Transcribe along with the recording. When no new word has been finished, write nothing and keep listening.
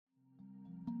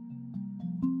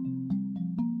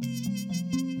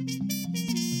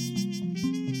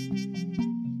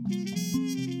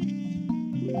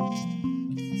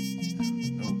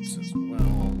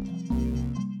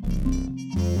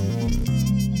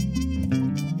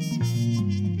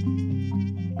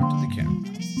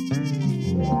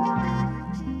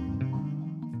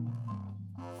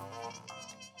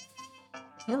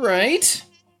right?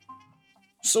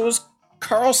 So is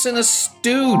Carlson a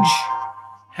stooge?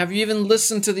 Have you even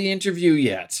listened to the interview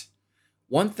yet?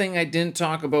 One thing I didn't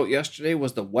talk about yesterday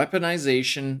was the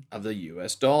weaponization of the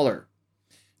US dollar.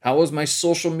 How was my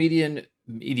social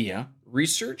media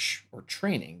research or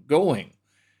training going?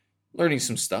 Learning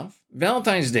some stuff.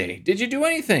 Valentine's Day. Did you do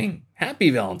anything?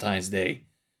 Happy Valentine's Day.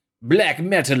 Black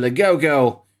Metal a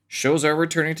go-go. Shows are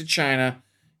returning to China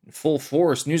in full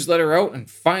force. Newsletter out, and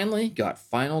finally got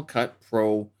Final Cut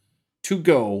Pro to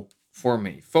go for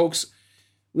me. Folks,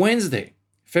 Wednesday,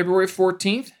 February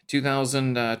 14th,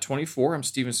 2024. I'm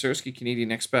Steven Sersky, Canadian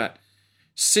expat,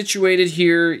 situated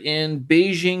here in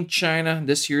Beijing, China.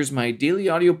 This here's my daily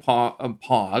audio podcast,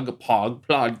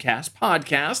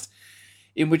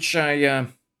 in which I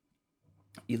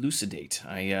elucidate,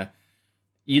 I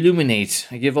illuminate,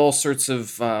 I give all sorts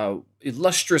of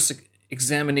illustrious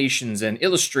examinations and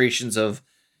illustrations of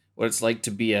what it's like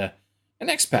to be an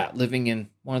expat living in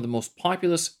one of the most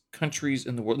populous countries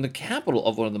in the world, in the capital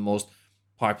of one of the most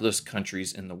populous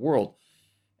countries in the world.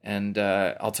 And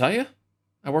I'll tell you,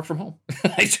 I work from home.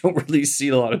 I don't really see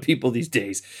a lot of people these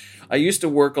days. I used to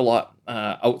work a lot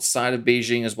outside of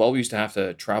Beijing as well. We used to have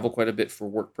to travel quite a bit for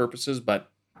work purposes, but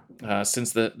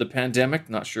since the pandemic,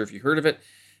 not sure if you heard of it,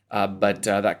 but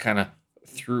that kind of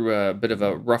threw a bit of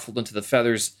a ruffle into the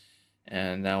feathers,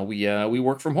 and now we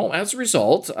work from home. As a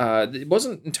result, it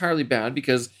wasn't entirely bad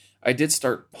because I did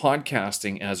start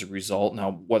podcasting as a result.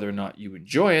 Now, whether or not you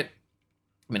enjoy it,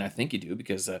 I mean, I think you do,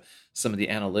 because some of the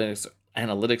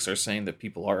analytics are saying that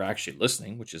people are actually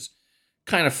listening, which is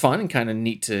kind of fun and kind of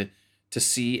neat to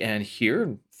see and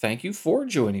hear. Thank you for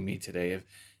joining me today.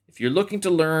 If you're looking to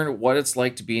learn what it's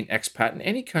like to be an expat in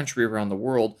any country around the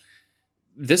world,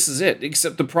 this is it.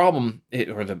 Except the problem,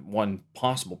 or the one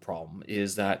possible problem,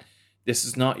 is that this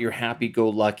is not your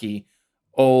happy-go-lucky,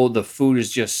 oh, the food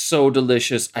is just so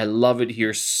delicious, I love it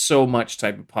here so much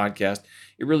type of podcast.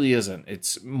 It really isn't.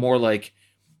 It's more like,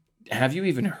 have you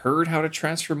even heard how to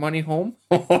transfer money home?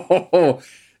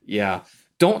 Yeah,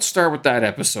 don't start with that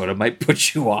episode. It might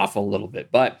put you off a little bit.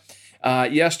 But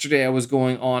yesterday I was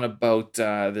going on about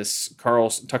this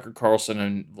Tucker Carlson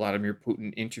and Vladimir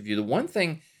Putin interview. The one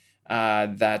thing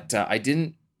that I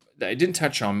didn't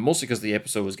touch on, mostly because the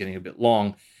episode was getting a bit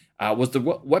long, was the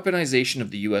weaponization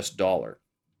of the US dollar.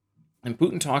 And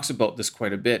Putin talks about this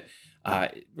quite a bit,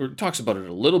 or talks about it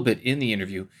a little bit in the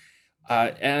interview.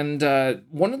 And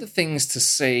one of the things to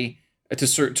say,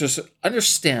 to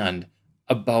understand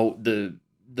about the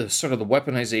sort of the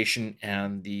weaponization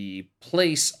and the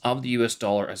place of the US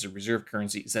dollar as a reserve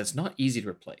currency is that it's not easy to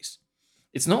replace.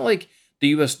 It's not like the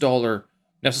US dollar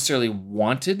necessarily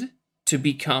wanted to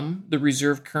become the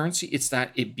reserve currency. It's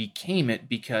that it became it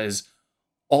because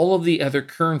all of the other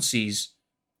currencies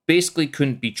basically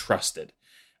couldn't be trusted,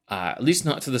 at least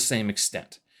not to the same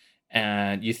extent.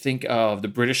 And you think of the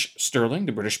British sterling,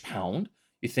 the British pound.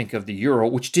 You think of the euro,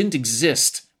 which didn't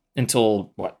exist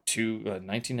until,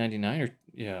 1999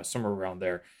 or somewhere around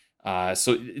there.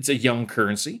 So it's a young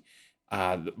currency.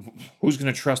 Who's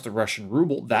going to trust the Russian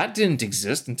ruble? That didn't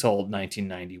exist until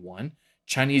 1991.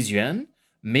 Chinese yuan,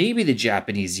 maybe the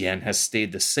Japanese yen has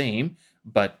stayed the same.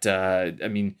 But, I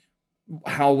mean,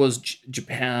 how was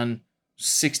Japan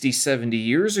 60, 70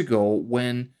 years ago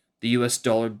when the US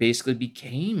dollar basically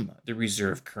became the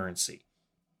reserve currency?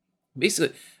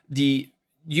 Basically, the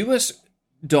US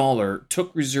dollar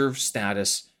took reserve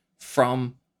status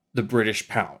from the British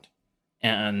pound.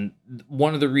 And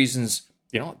one of the reasons,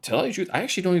 to tell you the truth, I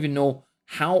actually don't even know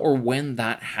how or when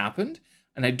that happened.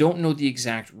 And I don't know the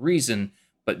exact reason,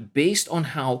 but based on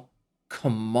how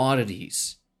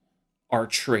commodities are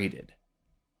traded,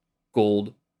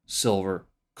 gold, silver,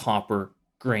 copper,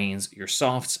 grains, your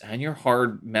softs and your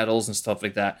hard metals and stuff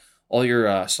like that, all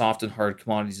your soft and hard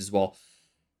commodities as well,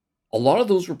 a lot of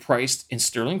those were priced in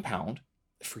sterling pound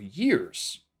for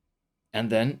years. And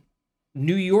then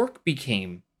New York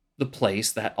became the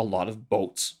place that a lot of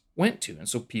boats went to. And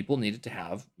so people needed to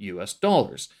have US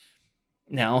dollars.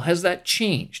 Now, has that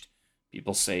changed?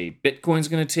 People say Bitcoin's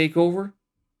going to take over.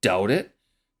 Doubt it.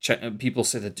 People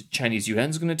say that the Chinese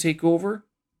yuan's going to take over.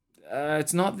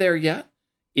 It's not there yet.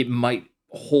 It might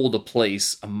hold a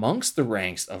place amongst the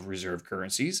ranks of reserve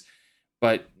currencies,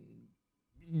 but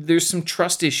there's some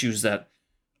trust issues that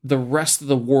the rest of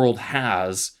the world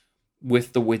has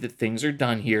with the way that things are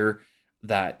done here,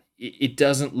 that it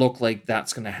doesn't look like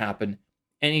that's going to happen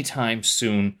anytime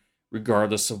soon,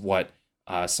 regardless of what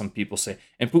some people say.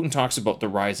 And Putin talks about the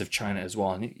rise of China as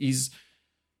well, and he's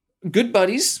good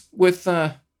buddies with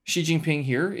Xi Jinping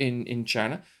here in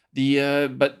China.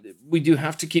 But we do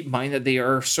have to keep in mind that they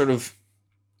are sort of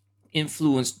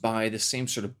influenced by the same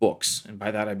sort of books. And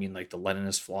by that, I mean like the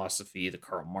Leninist philosophy, the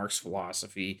Karl Marx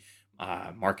philosophy,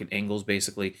 Mark and Engels,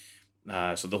 basically.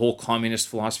 So the whole communist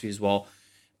philosophy as well.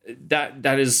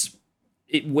 That is,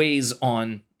 it weighs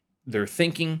on their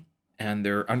thinking and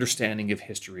their understanding of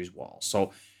history as well.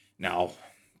 So now,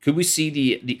 could we see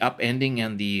the upending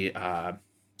and the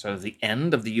sort of the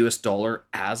end of the U.S. dollar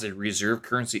as a reserve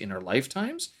currency in our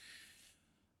lifetimes?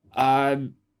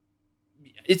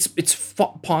 It's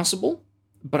possible,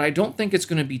 but I don't think it's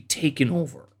going to be taken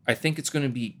over. I think it's going to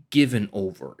be given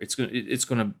over. It's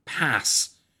going to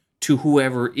pass to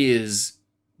whoever is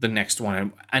the next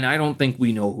one, and I don't think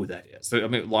we know who that is. I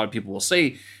mean, a lot of people will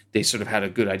say they sort of had a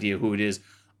good idea who it is.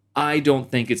 I don't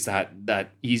think it's that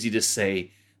easy to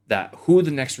say that who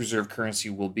the next reserve currency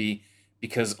will be,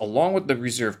 because along with the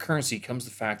reserve currency comes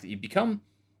the fact that you become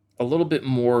a little bit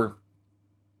more.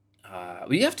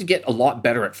 You have to get a lot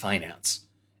better at finance,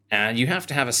 and you have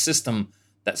to have a system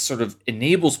that sort of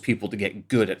enables people to get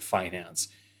good at finance.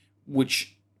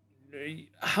 Which,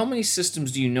 how many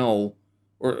systems do you know,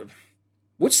 or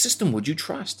which system would you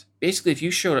trust? Basically,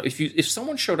 if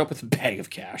someone showed up with a bag of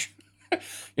cash,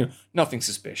 nothing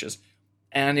suspicious,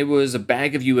 and it was a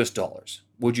bag of U.S. dollars,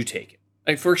 would you take it?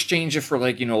 Like, for exchange it for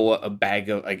a bag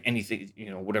of like anything,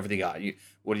 whatever they got.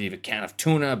 What do you have? A can of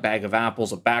tuna, a bag of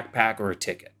apples, a backpack, or a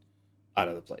ticket out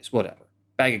of the place, whatever.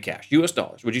 Bag of cash, U.S.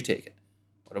 dollars, would you take it?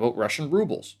 What about Russian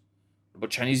rubles? What about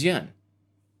Chinese yen?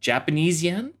 Japanese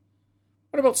yen?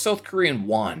 What about South Korean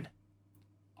won?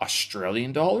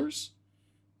 Australian dollars?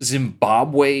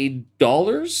 Zimbabwe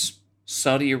dollars?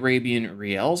 Saudi Arabian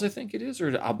rials, I think it is,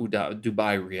 or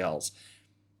Dubai rials.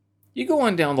 You go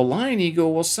on down the line, you go,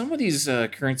 well, some of these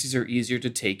currencies are easier to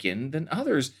take in than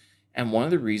others. And one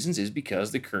of the reasons is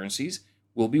because the currencies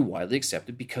will be widely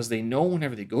accepted, because they know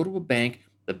whenever they go to a bank,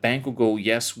 the bank will go,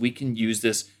 yes, we can use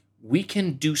this. We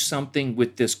can do something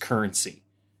with this currency.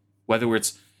 Whether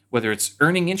it's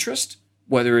earning interest,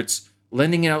 whether it's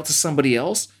lending it out to somebody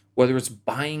else, whether it's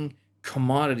buying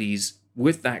commodities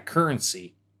with that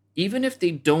currency, even if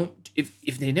they don't,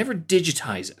 if they never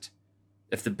digitize it,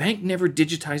 if the bank never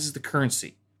digitizes the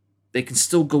currency, they can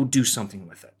still go do something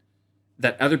with it.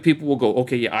 That other people will go,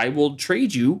 okay, yeah, I will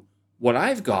trade you what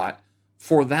I've got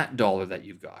for that dollar that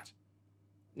you've got.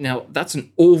 Now, that's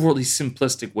an overly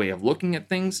simplistic way of looking at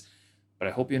things, but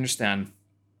I hope you understand.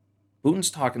 Putin's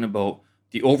talking about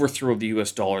the overthrow of the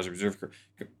U.S. dollar as a reserve currency.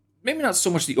 Maybe not so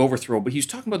much the overthrow, but he's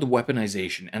talking about the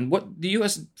weaponization. And what the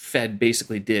U.S. Fed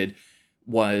basically did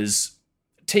was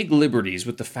take liberties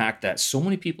with the fact that so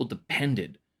many people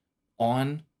depended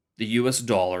on the U.S.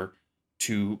 dollar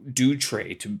to do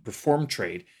trade, to perform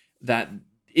trade, that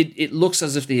it looks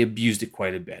as if they abused it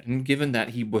quite a bit. And given that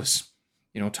he was,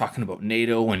 talking about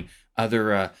NATO and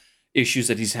other issues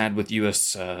that he's had with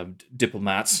U.S.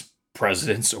 diplomats,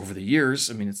 presidents over the years,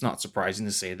 I mean, it's not surprising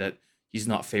to say that he's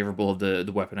not favorable of the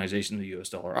weaponization of the U.S.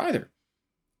 dollar either.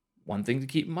 One thing to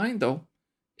keep in mind, though,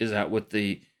 is that with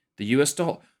the U.S.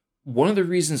 dollar, one of the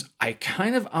reasons I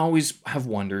kind of always have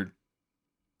wondered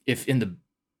if in the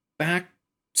back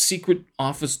secret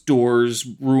office doors,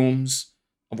 rooms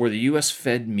of where the U.S.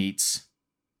 Fed meets,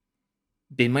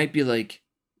 they might be like,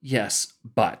 yes,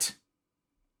 but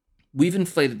we've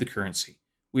inflated the currency.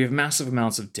 We have massive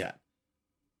amounts of debt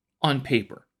on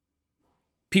paper.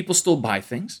 People still buy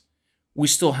things. We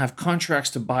still have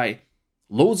contracts to buy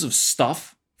loads of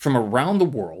stuff from around the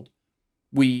world.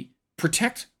 We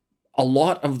protect a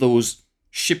lot of those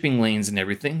shipping lanes and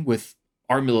everything with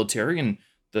our military and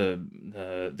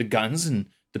the guns and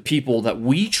the people that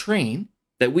we train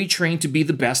to be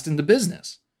the best in the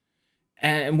business.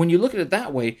 And when you look at it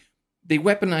that way, they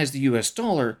weaponize the US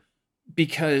dollar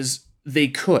because they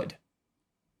could.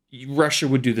 Russia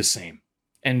would do the same.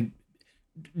 And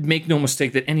make no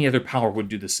mistake that any other power would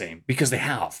do the same, because they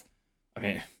have. I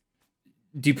mean,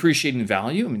 depreciating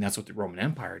value, I mean, that's what the Roman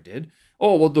Empire did.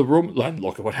 Oh, well,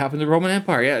 look at what happened to the Roman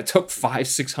Empire. Yeah, it took 500,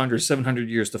 600, 700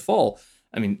 years to fall.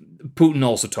 I mean, Putin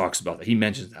also talks about that. He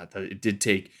mentions that it did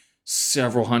take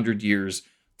several hundred years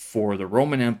for the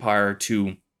Roman Empire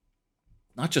to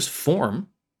not just form,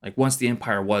 like once the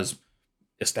empire was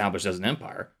established as an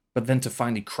empire, but then to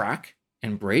finally crack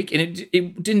and break. And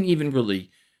it didn't even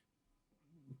really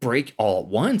break all at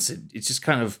once. It just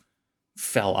kind of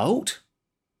fell out.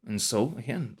 And so,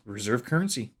 again, reserve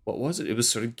currency, what was it? It was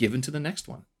sort of given to the next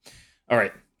one. All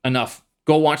right, enough.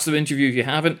 Go watch the interview if you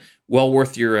haven't. Well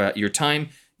worth your time.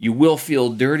 You will feel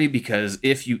dirty, because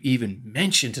if you even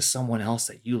mention to someone else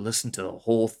that you listened to the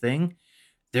whole thing,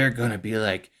 they're going to be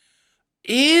like,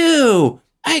 ew,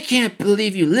 I can't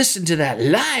believe you listened to that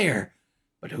liar.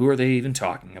 But who are they even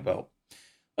talking about?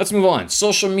 Let's move on.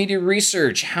 Social media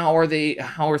research. How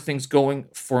are things going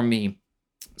for me?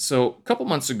 So a couple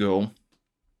months ago,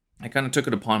 I kind of took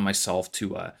it upon myself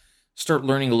to start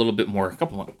learning a little bit more.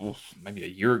 Maybe a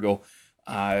year ago,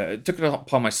 I took it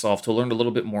upon myself to learn a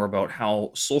little bit more about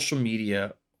how social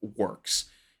media works.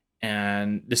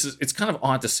 And it's kind of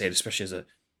odd to say it, especially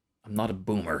I'm not a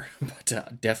boomer,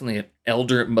 but definitely an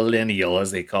elder millennial,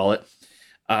 as they call it,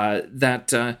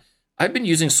 that I've been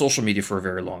using social media for a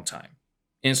very long time.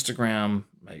 Instagram,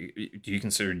 do you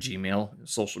consider Gmail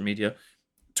social media?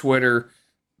 Twitter.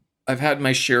 I've had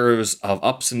my shares of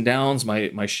ups and downs,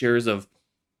 my shares of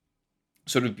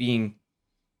sort of being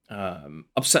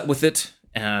upset with it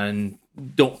and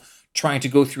don't trying to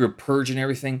go through a purge and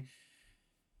everything.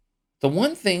 The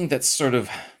one thing that's sort of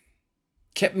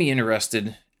kept me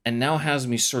interested and now has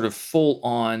me sort of full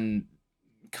on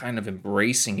kind of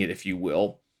embracing it, if you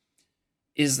will,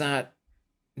 is that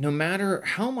no matter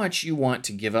how much you want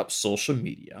to give up social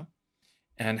media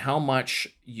and how much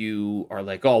you are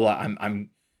like, oh, well, I'm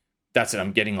that's it,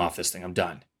 I'm getting off this thing, I'm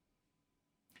done,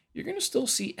 you're going to still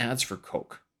see ads for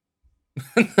Coke.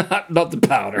 not the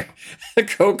powder, the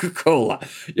Coca-Cola.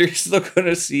 You're still going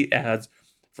to see ads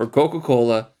for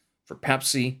Coca-Cola, for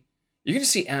Pepsi. You're going to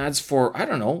see ads for, I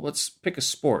don't know, let's pick a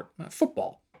sport,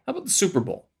 football. How about the Super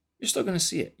Bowl? You're still going to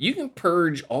see it. You can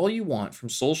purge all you want from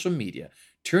social media,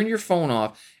 turn your phone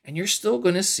off, and you're still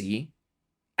going to see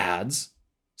ads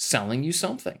selling you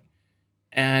something.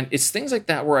 And it's things like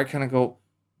that where I kind of go,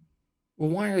 well,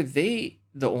 why are they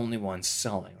the only ones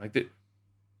selling?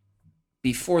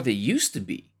 Before they used to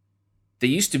be. They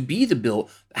used to be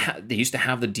they used to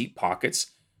have the deep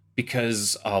pockets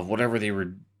because of whatever they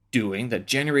were doing that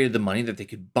generated the money that they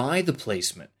could buy the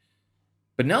placement.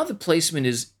 But now the placement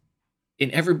is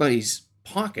in everybody's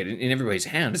pocket, in everybody's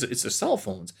hand. It's their cell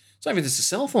phones. It's not even just the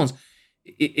cell phones.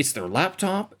 It's their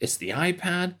laptop. It's the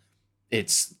iPad.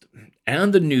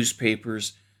 And the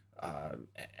newspapers.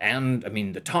 And I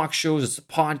mean, the talk shows. It's the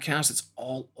podcast. It's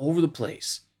all over the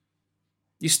place.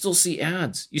 You still see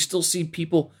ads. You still see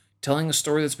people telling a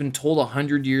story that's been told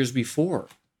 100 years before.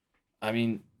 I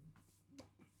mean,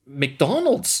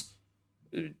 McDonald's,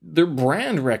 their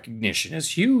brand recognition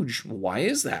is huge. Why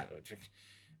is that?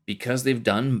 Because they've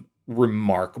done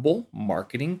remarkable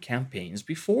marketing campaigns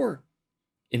before,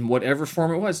 in whatever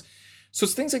form it was. So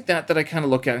it's things like that I kind of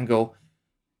look at and go,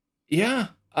 yeah,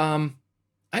 I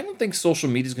don't think social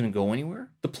media is going to go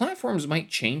anywhere. The platforms might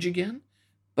change again,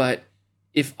 but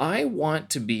if I want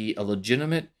to be a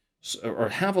legitimate or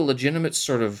have a legitimate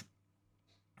sort of,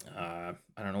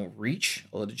 reach,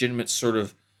 a legitimate sort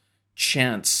of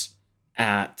chance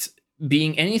at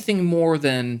being anything more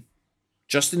than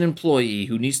just an employee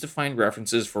who needs to find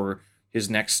references for his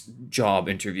next job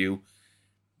interview,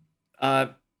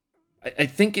 I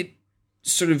think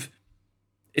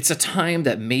it's a time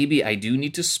that maybe I do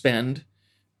need to spend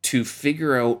to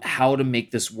figure out how to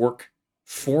make this work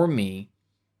for me,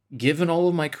 given all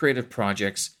of my creative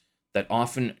projects that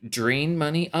often drain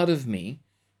money out of me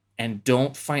and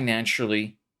don't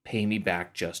financially pay me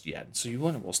back just yet. So you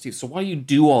wonder, well, Steve, so why do you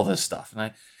do all this stuff?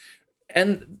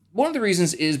 And one of the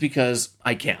reasons is because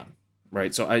I can,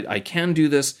 right? So I can do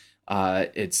this.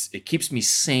 It keeps me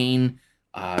sane.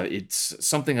 It's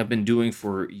something I've been doing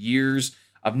for years.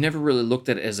 I've never really looked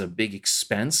at it as a big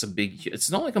expense. It's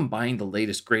not like I'm buying the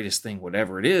latest, greatest thing,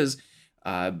 whatever it is.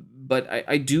 But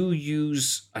I do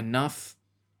use enough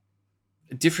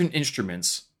different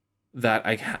instruments that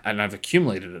I've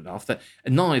accumulated enough that,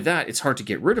 and not only that, it's hard to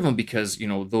get rid of them because,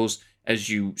 those, as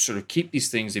you sort of keep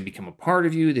these things, they become a part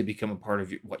of you. They become a part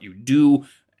of what you do.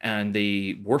 And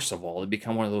worst of all, they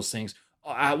become one of those things.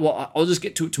 I'll just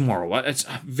get to it tomorrow. It's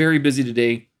very busy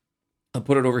today. I'll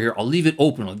put it over here. I'll leave it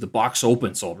open, like the box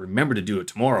open, so I'll remember to do it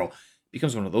tomorrow. It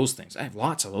becomes one of those things. I have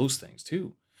lots of those things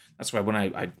too. That's why when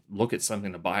I look at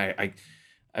something to buy,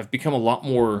 I've become a lot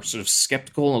more sort of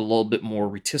skeptical and a little bit more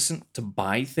reticent to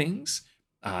buy things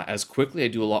as quickly. I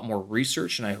do a lot more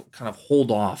research and I kind of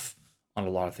hold off on a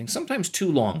lot of things, sometimes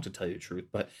too long, to tell you the truth.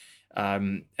 But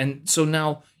and so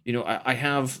now, I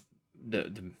have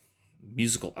the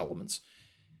musical elements.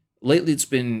 Lately, it's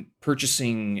been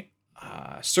purchasing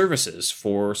services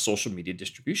for social media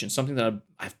distribution, something that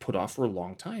I've put off for a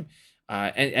long time.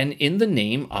 And in the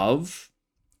name of,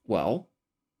 well,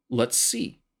 let's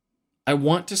see. I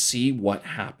want to see what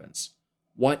happens.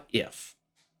 What if?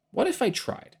 What if I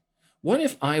tried? What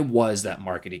if I was that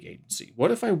marketing agency? What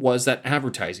if I was that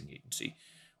advertising agency?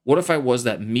 What if I was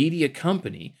that media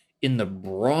company in the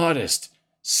broadest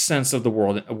sense of the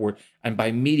word? And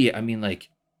by media, I mean like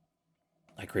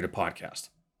I create a podcast.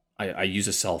 I use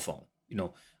a cell phone.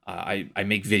 I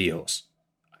make videos.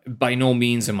 By no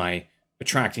means am I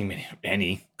attracting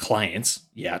any clients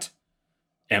yet.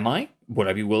 Am I? Would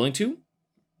I be willing to?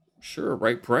 Sure,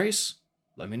 right price.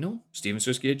 Let me know.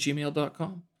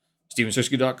 StevenSirsky@gmail.com.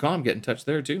 StevenSirsky.com. Get in touch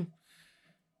there too.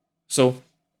 So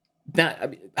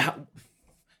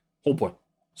oh boy,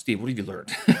 Steve, what have you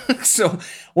learned? So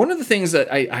one of the things that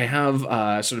I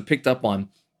have sort of picked up on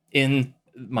in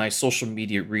my social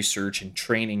media research and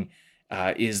training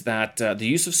is that the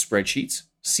use of spreadsheets,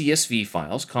 CSV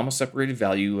files, comma separated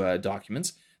value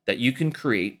documents that you can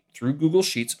create through Google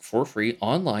Sheets for free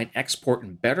online, export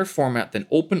in better format than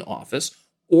OpenOffice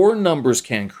or Numbers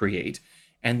can create,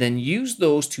 and then use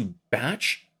those to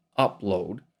batch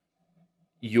upload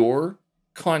your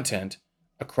content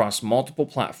across multiple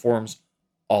platforms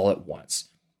all at once.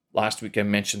 Last week I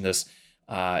mentioned this.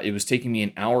 It was taking me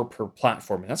an hour per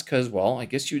platform. And that's because, well, I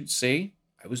guess you'd say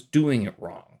I was doing it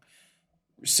wrong.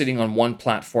 Sitting on one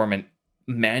platform and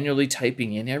manually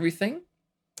typing in everything,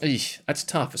 that's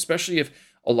tough, especially if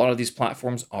a lot of these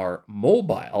platforms are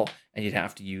mobile and you'd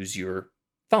have to use your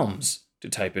thumbs to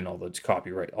type in all the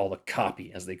copyright, all the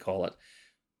copy, as they call it,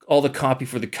 all the copy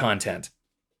for the content.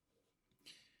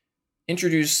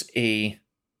 Introduce a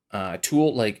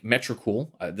tool like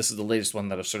Metricool. This is the latest one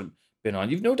that I've sort of been on.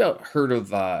 You've no doubt heard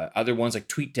of other ones like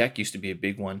TweetDeck used to be a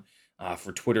big one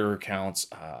for Twitter accounts,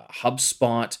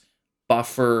 HubSpot,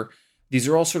 Buffer. These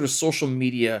are all sort of social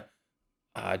media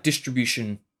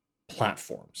distribution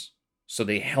platforms. So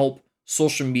they help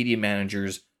social media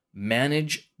managers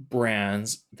manage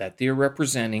brands that they're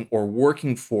representing or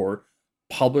working for,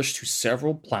 publish to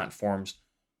several platforms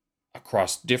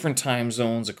across different time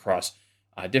zones, across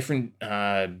different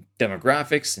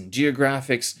demographics and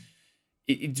geographics.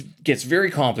 It gets very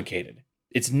complicated.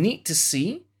 It's neat to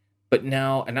see, but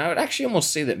now, and I would actually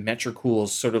almost say that Metricool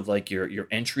is sort of like your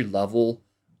entry level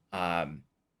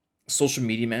social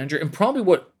media manager, and probably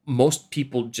what most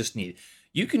people just need.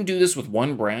 You can do this with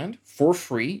one brand for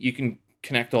free. You can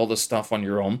connect all this stuff on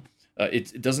your own.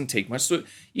 It doesn't take much. So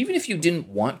even if you didn't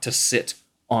want to sit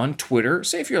on Twitter,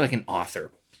 say if you're like an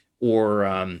author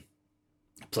or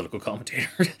political commentator,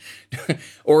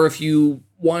 or if you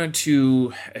wanted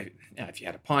to, if you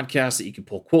had a podcast that you could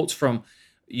pull quotes from,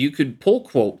 you could pull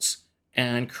quotes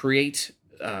and create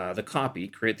the copy,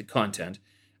 create the content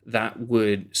that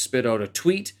would spit out a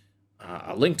tweet,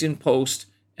 a LinkedIn post,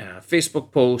 a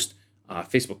Facebook post, a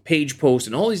Facebook page post,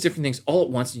 and all these different things all at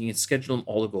once, and you can schedule them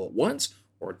all to go at once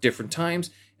or at different times.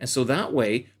 And so that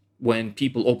way, when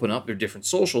people open up their different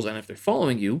socials, and if they're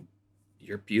following you,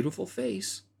 your beautiful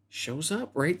face shows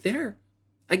up right there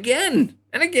again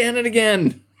and again and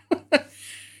again.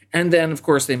 And then, of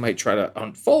course, they might try to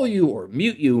unfollow you or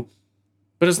mute you.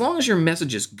 But as long as your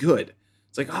message is good,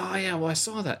 it's like, oh, yeah, well, I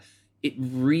saw that. It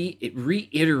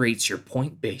reiterates your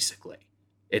point, basically.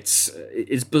 It's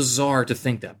bizarre to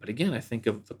think that. But again, I think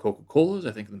of the Coca-Colas,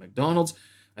 I think of the McDonald's,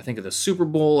 I think of the Super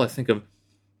Bowl, I think of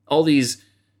all these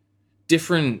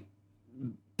different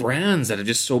brands that have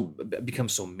just become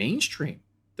so mainstream.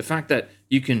 The fact that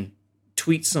you can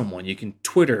tweet someone, you can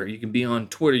Twitter, you can be on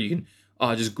Twitter, you can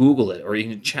just Google it, or you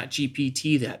can chat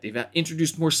GPT that. They've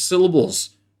introduced more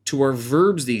syllables to our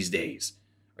verbs these days.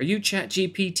 Are you chat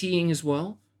GPTing as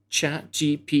well? Chat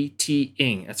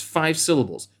GPTing. That's 5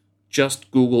 syllables.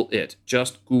 Just Google it.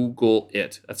 Just Google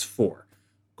it. That's 4.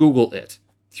 Google it.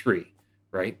 3.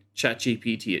 Right? Chat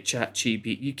GPT it. Chat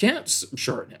GPT. You can't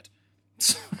shorten it.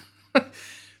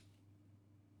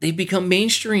 They've become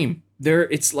mainstream.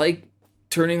 It's like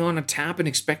turning on a tap and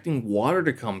expecting water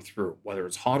to come through, whether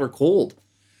it's hot or cold.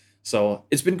 So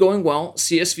it's been going well.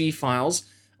 CSV files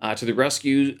to the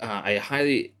rescue. I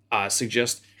highly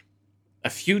suggest a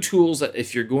few tools that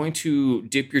if you're going to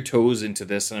dip your toes into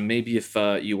this, and maybe if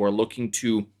you are looking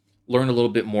to learn a little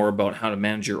bit more about how to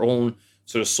manage your own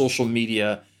sort of social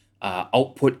media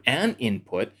output and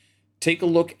input, take a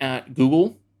look at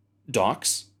Google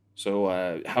Docs.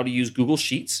 So how to use Google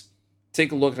Sheets.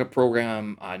 Take a look at a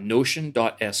program,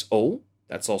 Notion.so.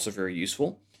 That's also very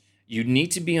useful. You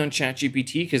need to be on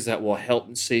ChatGPT because that will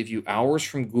help save you hours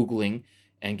from Googling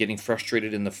and getting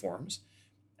frustrated in the forums.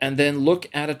 And then look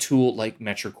at a tool like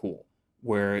Metricool,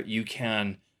 where you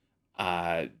can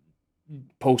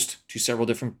post to several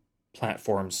different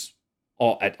platforms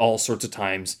at all sorts of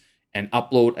times and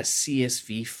upload a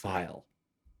CSV file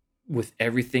with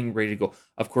everything ready to go.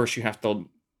 Of course,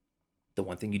 the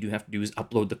one thing you do have to do is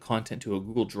upload the content to a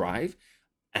Google Drive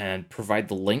and provide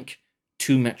the link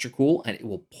to Metricool, and it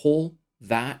will pull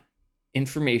that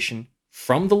information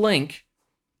from the link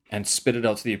and spit it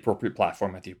out to the appropriate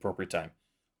platform at the appropriate time.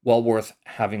 Well worth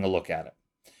having a look at it.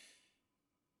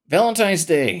 Valentine's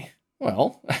Day.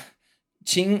 Well,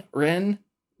 Qing Ren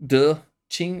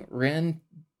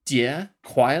yeah,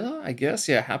 Quila, I guess.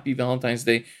 Yeah, happy Valentine's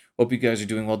Day. Hope you guys are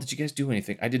doing well. Did you guys do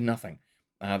anything? I did nothing.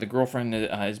 The girlfriend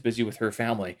is busy with her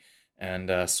family,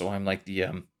 and so I'm like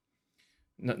the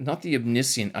not the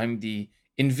omniscient. I'm the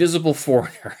invisible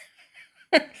foreigner.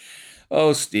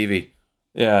 Oh, Stevie.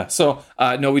 Yeah. So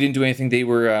no, we didn't do anything. They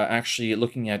were actually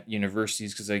looking at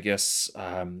universities because I guess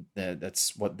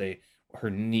that's what her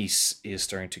niece is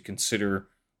starting to consider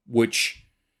which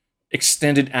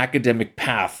extended academic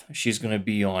path she's going to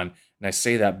be on. And I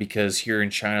say that because here in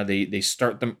China, they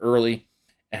start them early,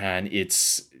 and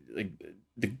it's like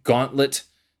the gauntlet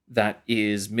that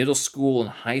is middle school and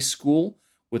high school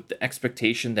with the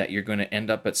expectation that you're going to end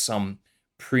up at some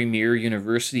premier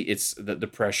university. It's the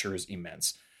pressure is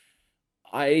immense.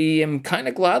 I am kind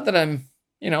of glad that I'm,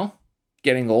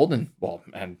 getting old, and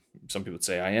some people would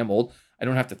say I am old. I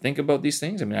don't have to think about these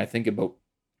things. I mean, I think about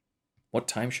what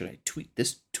time should I tweet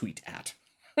this tweet at?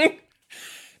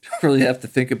 Don't really have to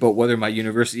think about whether my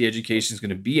university education is going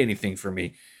to be anything for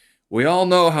me. We all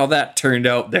know how that turned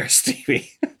out there,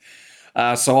 Stevie.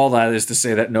 So all that is to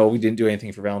say that no, we didn't do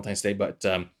anything for Valentine's Day, but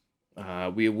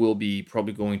we will be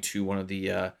probably going to one of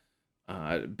the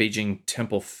Beijing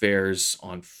temple fairs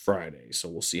on Friday. So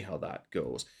we'll see how that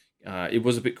goes. It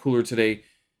was a bit cooler today.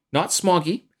 Not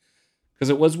smoggy, because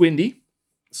it was windy.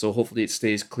 So hopefully it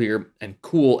stays clear and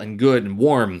cool and good and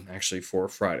warm, actually, for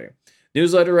Friday.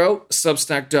 Newsletter out,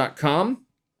 substack.com.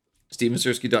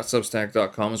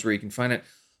 stevensersky.substack.com is where you can find it.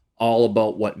 All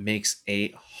about what makes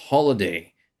a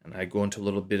holiday. And I go into a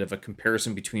little bit of a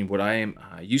comparison between what I am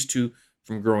used to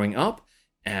from growing up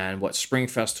and what Spring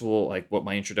Festival, like what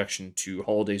my introduction to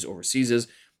holidays overseas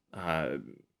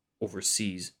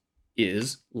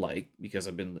is like, because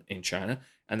I've been in China,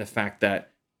 and the fact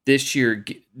that this year,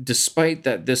 despite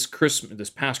that this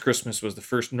past Christmas was the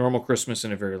first normal Christmas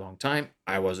in a very long time,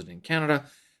 I wasn't in Canada,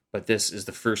 but this is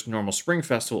the first normal Spring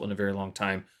Festival in a very long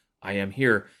time. I am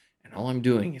here, and all I'm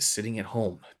doing is sitting at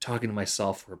home talking to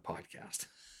myself for a podcast.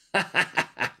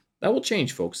 That will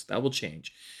change, folks. That will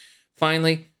change.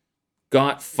 Finally,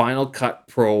 got Final Cut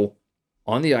Pro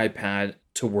on the iPad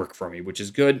to work for me, which is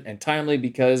good and timely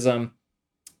because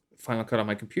Final Cut on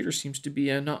my computer seems to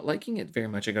be not liking it very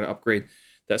much. I got to upgrade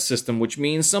that system, which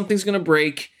means something's going to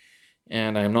break,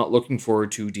 and I'm not looking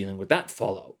forward to dealing with that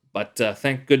fallout. But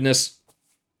thank goodness,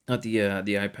 got the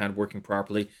iPad working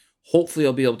properly. Hopefully,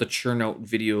 I'll be able to churn out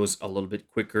videos a little bit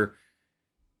quicker.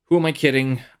 Who am I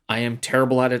kidding? I am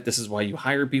terrible at it. This is why you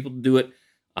hire people to do it.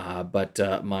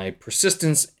 But my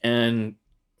persistence and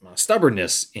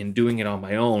stubbornness in doing it on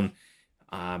my own,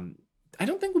 I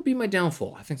don't think would be my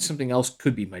downfall. I think something else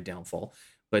could be my downfall.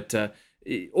 But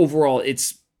overall,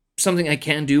 it's something I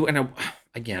can do. And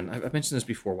I've mentioned this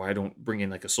before, why I don't bring in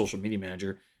like a social media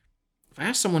manager. If I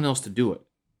ask someone else to do it,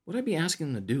 what would I be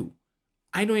asking them to do?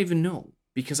 I don't even know,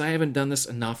 because I haven't done this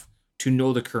enough to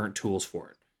know the current tools for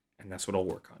it. And that's what I'll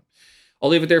work on. I'll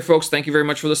leave it there, folks. Thank you very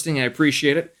much for listening. I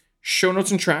appreciate it. Show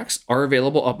notes and tracks are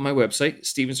available up on my website,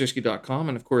 stevensersky.com.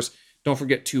 And of course, don't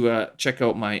forget to check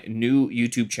out my new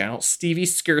YouTube channel, Stevie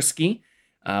Skersky,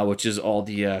 which is all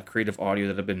the creative audio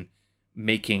that I've been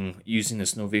making using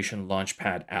this Novation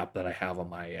Launchpad app that I have on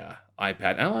my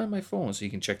iPad and on my phone. So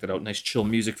you can check that out. Nice chill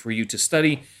music for you to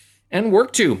study and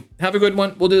work to. Have a good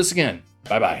one. We'll do this again.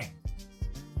 Bye-bye.